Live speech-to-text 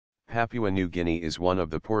Papua New Guinea is one of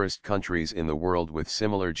the poorest countries in the world with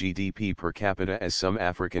similar GDP per capita as some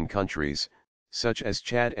African countries, such as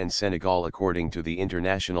Chad and Senegal according to the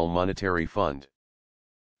International Monetary Fund.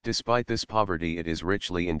 Despite this poverty, it is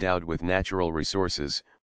richly endowed with natural resources,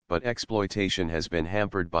 but exploitation has been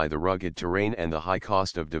hampered by the rugged terrain and the high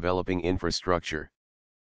cost of developing infrastructure.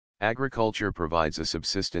 Agriculture provides a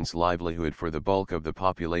subsistence livelihood for the bulk of the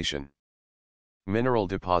population. Mineral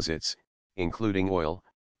deposits, including oil,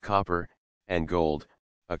 copper, and gold,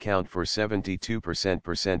 account for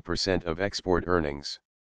 72% of export earnings.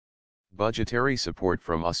 Budgetary support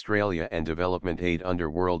from Australia and development aid under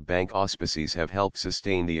World Bank auspices have helped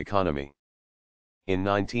sustain the economy. In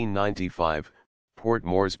 1995, Port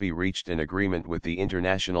Moresby reached an agreement with the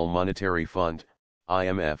International Monetary Fund,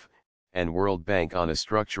 IMF, and World Bank on a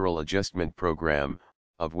structural adjustment program,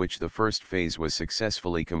 of which the first phase was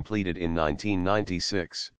successfully completed in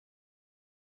 1996.